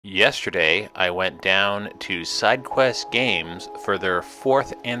Yesterday, I went down to SideQuest Games for their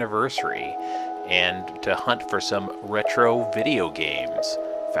 4th anniversary and to hunt for some retro video games.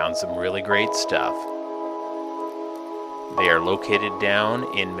 Found some really great stuff. They are located down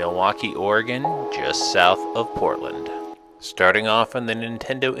in Milwaukie, Oregon, just south of Portland. Starting off on the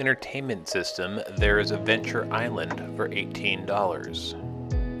Nintendo Entertainment System, there is Adventure Island for $18.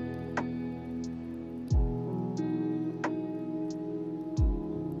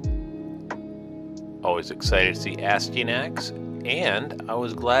 Always excited to see Astyanax, and I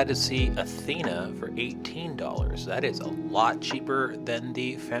was glad to see Athena for $18. That is a lot cheaper than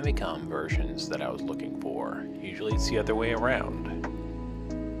the Famicom versions that I was looking for. Usually it's the other way around.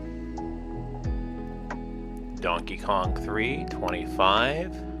 Donkey Kong 3,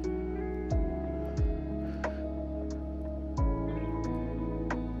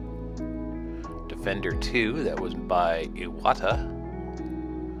 $25. Defender 2, that was by Iwata.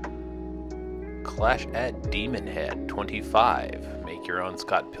 Clash at Demon Head, $25. Make your own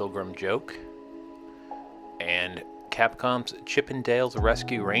Scott Pilgrim joke. And Capcom's Chip 'n Dale's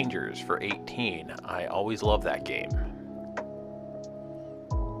Rescue Rangers for $18. I always love that game.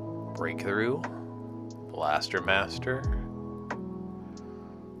 Breakthrough, Blaster Master,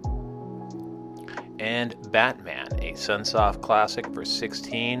 and Batman, a Sunsoft classic for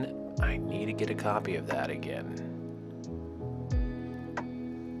 $16. I need to get a copy of that again.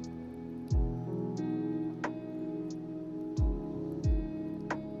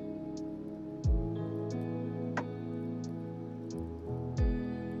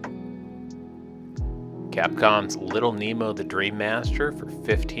 Capcom's Little Nemo the Dream Master for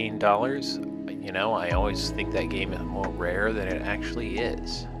 $15. You know, I always think that game is more rare than it actually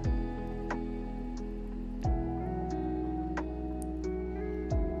is.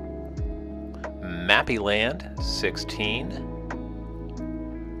 Mappyland, $16.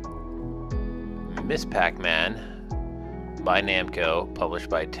 Miss Pac-Man by Namco, published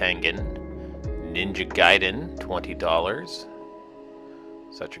by Tengen. Ninja Gaiden, $20.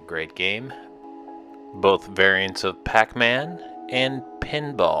 Such a great game. Both variants of Pac-Man and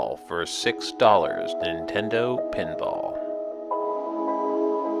Pinball for $6. Nintendo Pinball.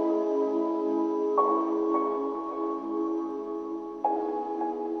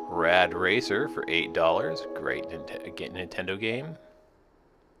 Rad Racer for $8. Great Nintendo game.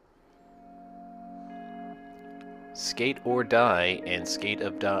 Skate or Die and Skate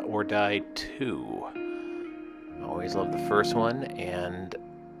or Die 2. I always loved the first one, and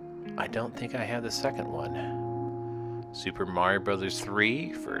I don't think I have the second one. Super Mario Bros.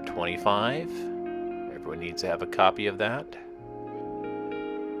 3 for $25. Everyone needs to have a copy of that.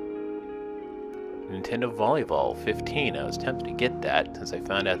 Nintendo Volleyball, $15. I was tempted to get that since I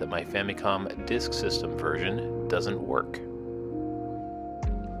found out that my Famicom Disk System version doesn't work.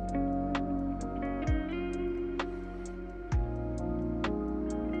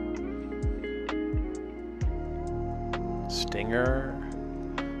 Stinger.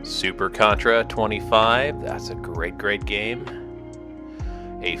 Super Contra, $25. That's a great game.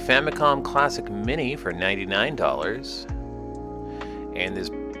 A Famicom Classic Mini for $99. And this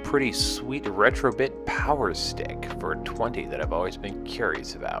pretty sweet Retrobit Power Stick for $20 that I've always been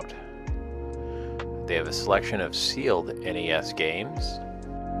curious about. They have a selection of sealed NES games.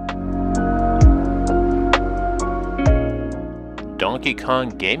 Donkey Kong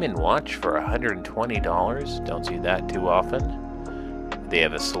Game & Watch for $120. Don't see that too often. They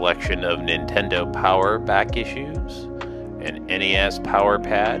have a selection of Nintendo Power back issues, an NES Power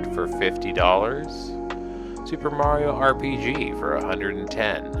Pad for $50, Super Mario RPG for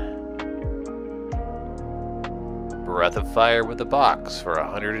 $110, Breath of Fire with a box for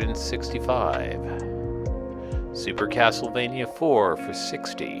 $165, Super Castlevania 4 for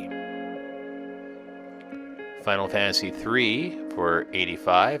 $60, Final Fantasy III for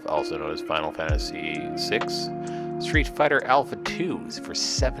 $85, also known as Final Fantasy VI, Street Fighter Alpha 2 for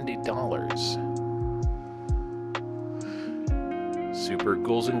 $70. Super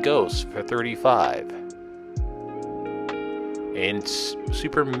Ghouls and Ghosts for $35. And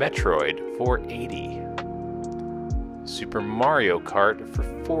Super Metroid for $80. Super Mario Kart for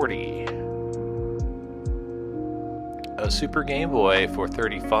 $40. A Super Game Boy for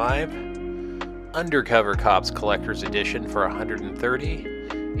 $35. Undercover Cops Collector's Edition for $130.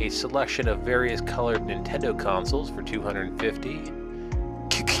 A selection of various colored Nintendo consoles for $250.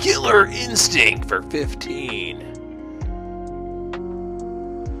 Killer Instinct for $15.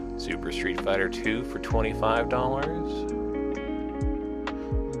 Super Street Fighter 2 for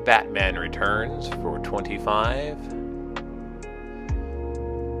 $25. Batman Returns for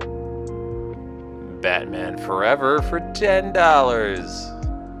 $25. Batman Forever for $10.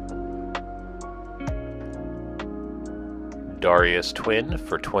 Darius Twin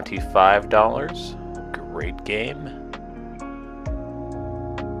for $25. Great game.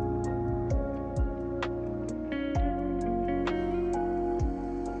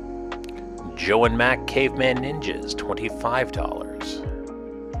 Joe and Mac Caveman Ninjas,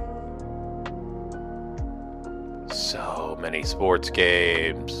 $25. So many sports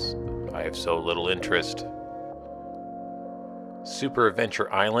games. I have so little interest. Super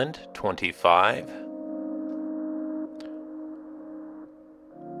Adventure Island, $25.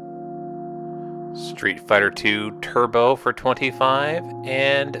 Street Fighter II Turbo for $25,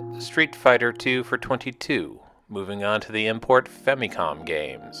 and Street Fighter II for $22. Moving on to the import Famicom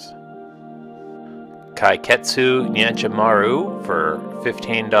games. Kaiketsu Nyanchamaru for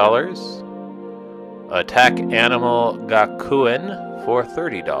 $15. Attack Animal Gakuen for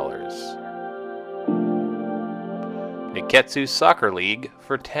 $30. Niketsu Soccer League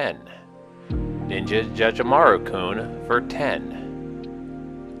for $10. Ninja Jajamaru-kun for $10.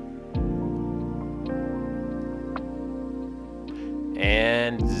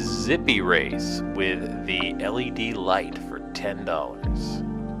 And Zippy Race with the LED light for $10.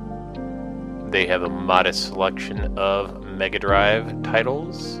 They have a modest selection of Mega Drive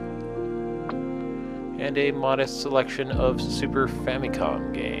titles and a modest selection of Super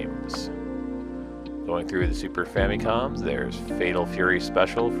Famicom games. Going through the Super Famicoms, there's Fatal Fury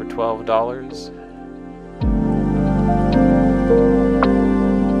Special for $12.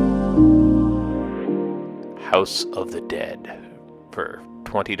 House of the Dead for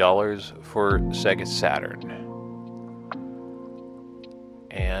 $20 for Sega Saturn.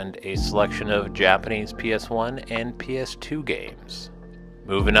 And a selection of Japanese PS1 and PS2 games.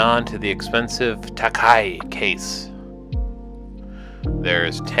 Moving on to the expensive Takai Case.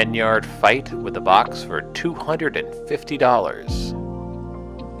 There's 10-Yard Fight with a box for $250.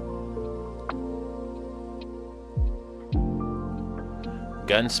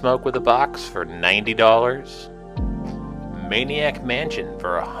 Gunsmoke with a box for $90. Maniac Mansion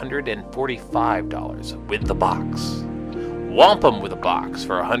for $145 with the box. Wampum with a box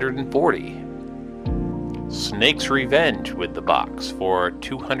for $140. Snake's Revenge with the box for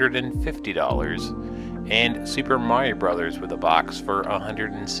 $250. And Super Mario Brothers with a box for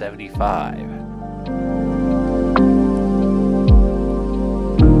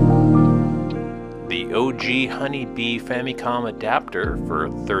 $175. The OG Honeybee Famicom adapter for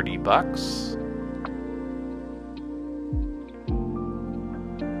 $30.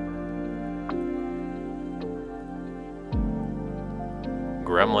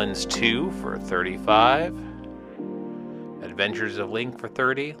 Gremlins 2 for $35. Adventures of Link for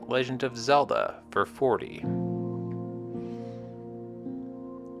 $30. Legend of Zelda for $40.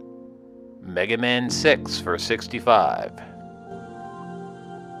 Mega Man 6 for $65.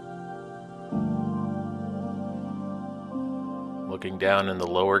 Looking down in the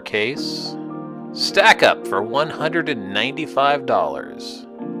lower case, Stack Up for $195.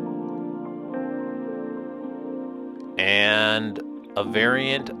 And a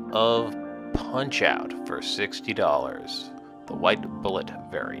variant of Punch-Out for $60. The White Bullet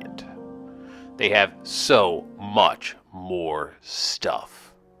variant. They have so much more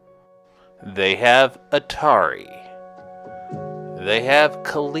stuff. They have Atari. They have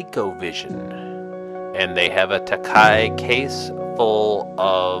ColecoVision. And they have a Takai case full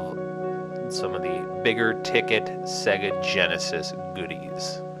of some of the bigger ticket Sega Genesis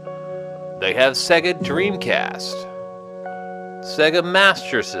goodies. They have Sega Dreamcast. Sega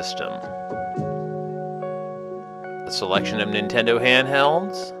Master System, a selection of Nintendo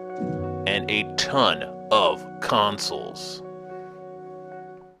handhelds, and a ton of consoles.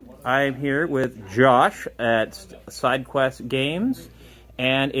 I'm here with Josh at SideQuest Games,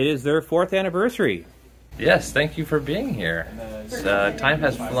 and it is their 4th anniversary. Yes, thank you for being here. Time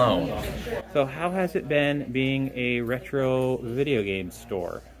has flown. So how has it been being a retro video game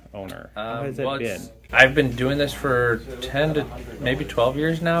store owner? How has it been? I've been doing this for 10 to maybe 12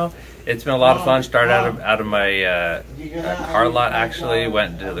 years now. It's been a lot of fun. Started out of my car lot, actually.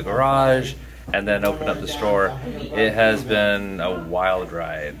 Went to the garage and then opened up the store. It has been a wild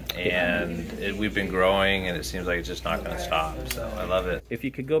ride, and we've been growing, and it seems like it's just not going to stop. So I love it. If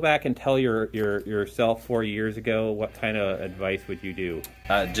you could go back and tell yourself 4 years ago, what kind of advice would you do?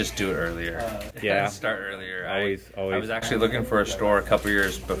 Just do it earlier. Yeah. Start earlier. Always. I was actually looking for a store a couple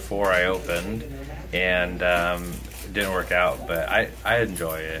years before I opened, and it didn't work out, but I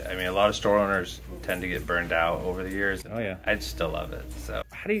enjoy it. I mean, a lot of store owners tend to get burned out over the years. Oh yeah. I still love it. So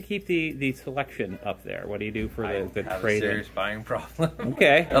how do you keep the selection up there? What do you do for the have trade? A serious buying problem.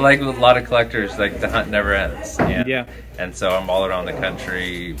 Okay. Like a lot of collectors, like the hunt never ends. Yeah. And so I'm all around the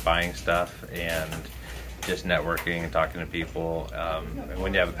country buying stuff, and just networking and talking to people. And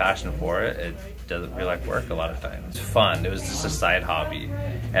when you have a passion for it, it doesn't feel like work a lot of times. It's fun. It was just a side hobby,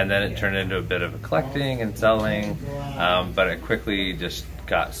 and then it turned into a bit of a collecting and selling. But it quickly just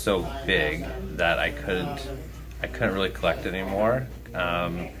got so big that I couldn't really collect anymore.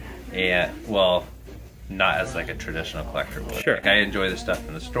 And well, not as like a traditional collector would. Sure. Like, I enjoy the stuff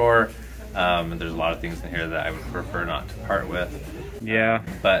in the store, and there's a lot of things in here that I would prefer not to part with. Yeah.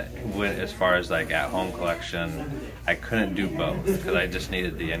 But as far as like at home collection, I couldn't do both because I just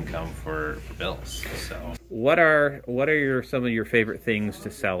needed the income for bills. So What are some of your favorite things to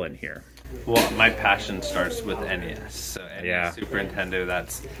sell in here? well, my passion starts with NES. So NES, Yeah. Super Nintendo,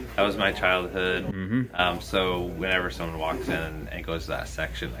 that was my childhood. Mm-hmm. So whenever someone walks in and goes to that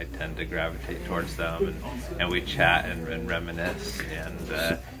section, I tend to gravitate towards them, and we chat and reminisce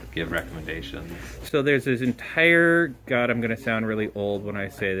and give recommendations. So there's this entire, God, I'm going to sound really old when I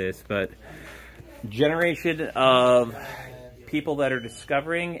say this, but generation of people that are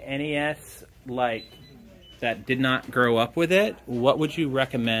discovering NES, like, that did not grow up with it. What would you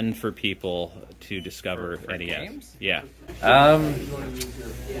recommend for people to discover for NES? games? Yeah.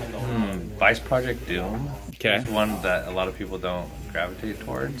 Vice Project Doom. Okay. Is one that a lot of people don't gravitate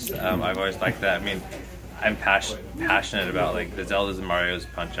towards. I've always liked that. I mean, I'm passionate about like the Zeldas and Marios,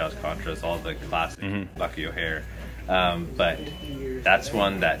 Punch-Outs, Contras, all the classic Lucky O'Hare. But that's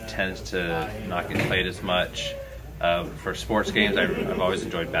one that tends to not get played as much. For sports games, I've always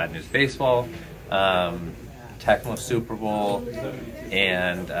enjoyed Bad News Baseball, Tecmo Super Bowl,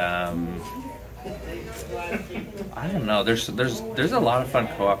 and I don't know. There's a lot of fun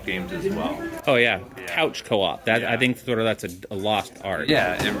co-op games as well. Oh yeah, couch co-op. That I think sort of that's a lost art.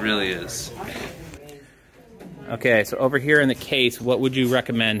 Yeah, it really is. Okay, so over here in the case, what would you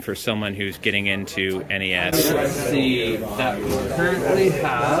recommend for someone who's getting into NES? Let's see, that we currently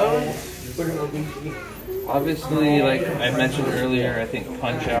have, obviously, like I mentioned earlier, I think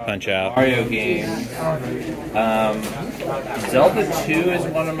Punch-Out, Mario games. Zelda 2 is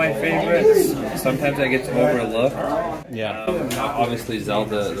one of my favorites. Sometimes that gets overlooked. Yeah. Obviously,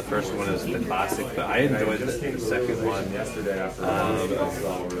 Zelda, the first one is the classic, but I enjoyed the second one.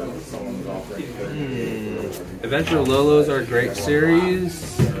 Adventure Lolos are a great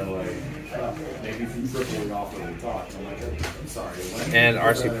series. And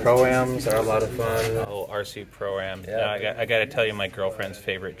RC Pro-Ams are a lot of fun. Oh, RC Pro-Am. Yeah. I got to tell you my girlfriend's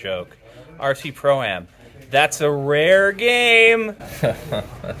favorite joke. RC Pro-Am. That's a rare game.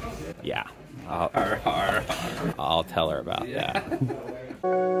 Yeah. I'll tell her about that.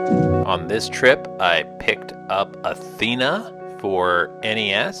 On this trip, I picked up Athena for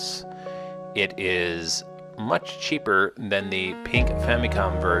NES. It is much cheaper than the pink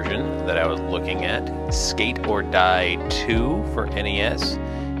Famicom version that I was looking at, Skate or Die 2 for NES,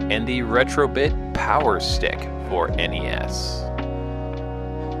 and the Retrobit Power Stick for NES.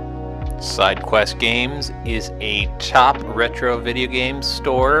 SideQuest Games is a top retro video game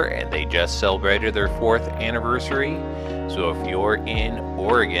store, and they just celebrated their 4th anniversary. So if you're in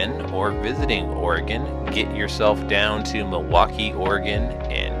Oregon or visiting Oregon, get yourself down to Milwaukie, Oregon,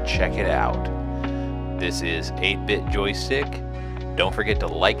 and check it out. This is 8-Bit Joystick. Don't forget to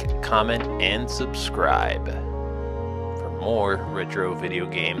like, comment, and subscribe for more retro video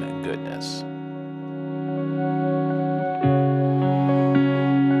game goodness.